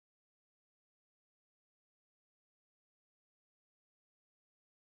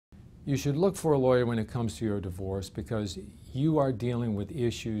You should look for a lawyer when it comes to your divorce because you are dealing with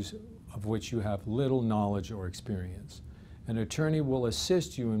issues of which you have little knowledge or experience. An attorney will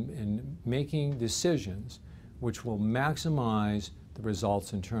assist you in making decisions which will maximize the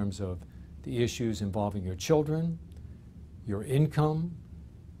results in terms of the issues involving your children, your income,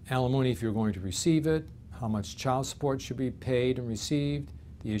 alimony if you're going to receive it, how much child support should be paid and received,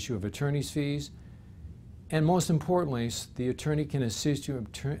 the issue of attorney's fees, and most importantly, the attorney can assist you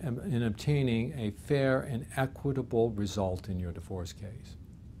in obtaining a fair and equitable result in your divorce case.